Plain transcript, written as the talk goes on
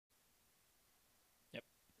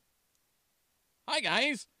Hi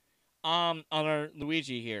guys,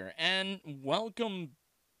 OtterLuigi here, and welcome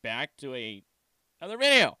back to another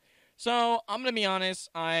video. So I'm gonna be honest,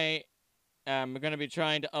 I am gonna be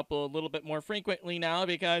trying to upload a little bit more frequently now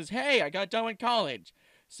because hey, I got done with college.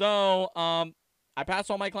 So I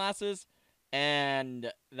passed all my classes,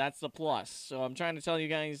 and that's the plus. So I'm trying to tell you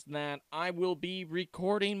guys that I will be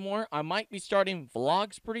recording more. I might be starting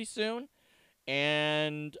vlogs pretty soon.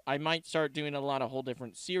 And I might start doing a lot of whole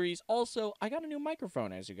different series. Also, I got a new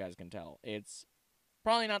microphone, as you guys can tell. It's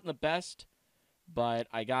probably not the best, but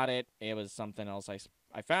I got it. It was something else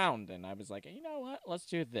I found, and I was like, you know what? Let's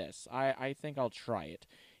do this. I think I'll try it.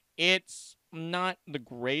 It's not the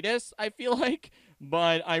greatest, I feel like,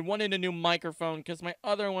 but I wanted a new microphone because my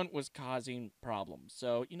other one was causing problems.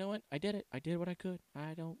 So, you know what? I did it. I did what I could.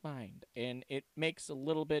 I don't mind. And it makes a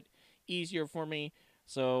little bit easier for me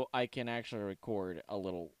so I can actually record a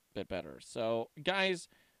little bit better. So, guys,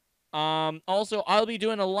 also, I'll be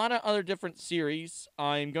doing a lot of other different series.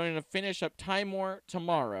 I'm going to finish up Time War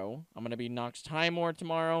tomorrow. I'm going to be Nox Time War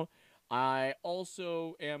tomorrow. I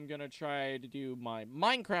also am going to try to do my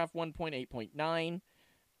Minecraft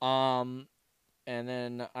 1.8.9. And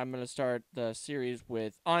then I'm going to start the series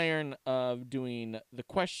with Iron of doing the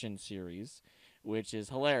question series, which is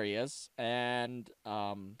hilarious. And,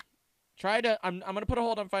 I'm going to put a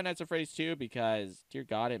hold on Five Nights at Freddy's 2 because, dear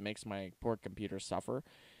God, it makes my poor computer suffer.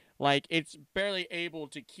 Like, it's barely able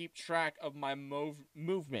to keep track of my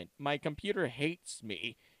movement. My computer hates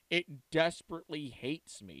me. It desperately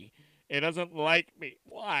hates me. It doesn't like me.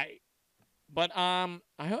 Why? But, I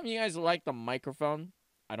hope you guys like the microphone.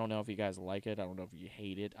 I don't know if you guys like it. I don't know if you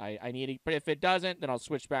hate it. I need it. But if it doesn't, then I'll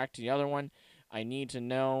switch back to the other one. I need to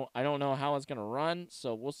know. I don't know how it's going to run,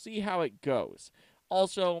 so we'll see how it goes.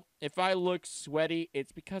 Also, if I look sweaty,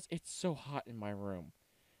 it's because it's so hot in my room.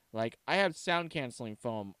 Like, I have sound canceling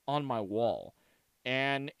foam on my wall,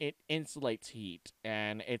 and it insulates heat,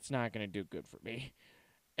 and it's not going to do good for me.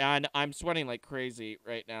 And I'm sweating like crazy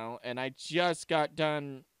right now, and I just got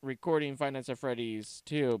done recording Five Nights at Freddy's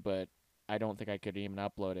 2, but I don't think I could even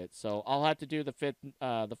upload it. So I'll have to do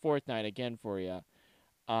the fourth night again for you.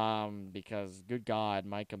 Because good God,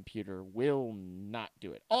 my computer will not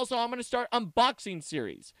do it. Also, I'm gonna start unboxing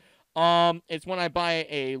series. It's when I buy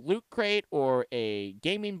a loot crate or a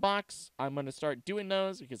gaming box. I'm gonna start doing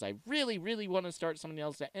those because I really, really want to start something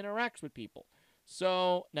else that interacts with people.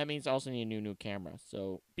 So that means I also need a new camera.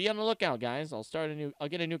 So be on the lookout, guys. I'll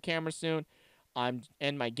get a new camera soon.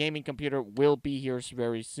 And my gaming computer will be here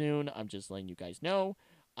very soon. I'm just letting you guys know.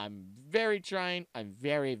 I'm very trying. I'm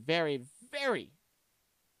very, very, very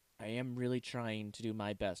I am really trying to do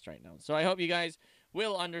my best right now. So I hope you guys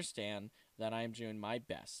will understand that I'm doing my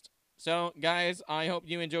best. So, guys, I hope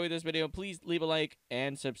you enjoyed this video. Please leave a like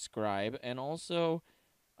and subscribe. And also,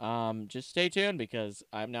 just stay tuned because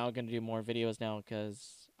I'm now going to do more videos now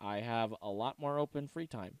because I have a lot more open free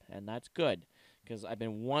time. And that's good because I've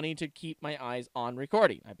been wanting to keep my eyes on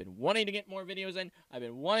recording. I've been wanting to get more videos in. I've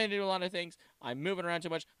been wanting to do a lot of things. I'm moving around too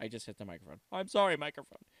much. I just hit the microphone. I'm sorry,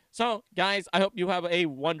 microphone. So, guys, I hope you have a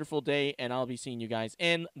wonderful day, and I'll be seeing you guys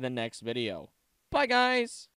in the next video. Bye, guys!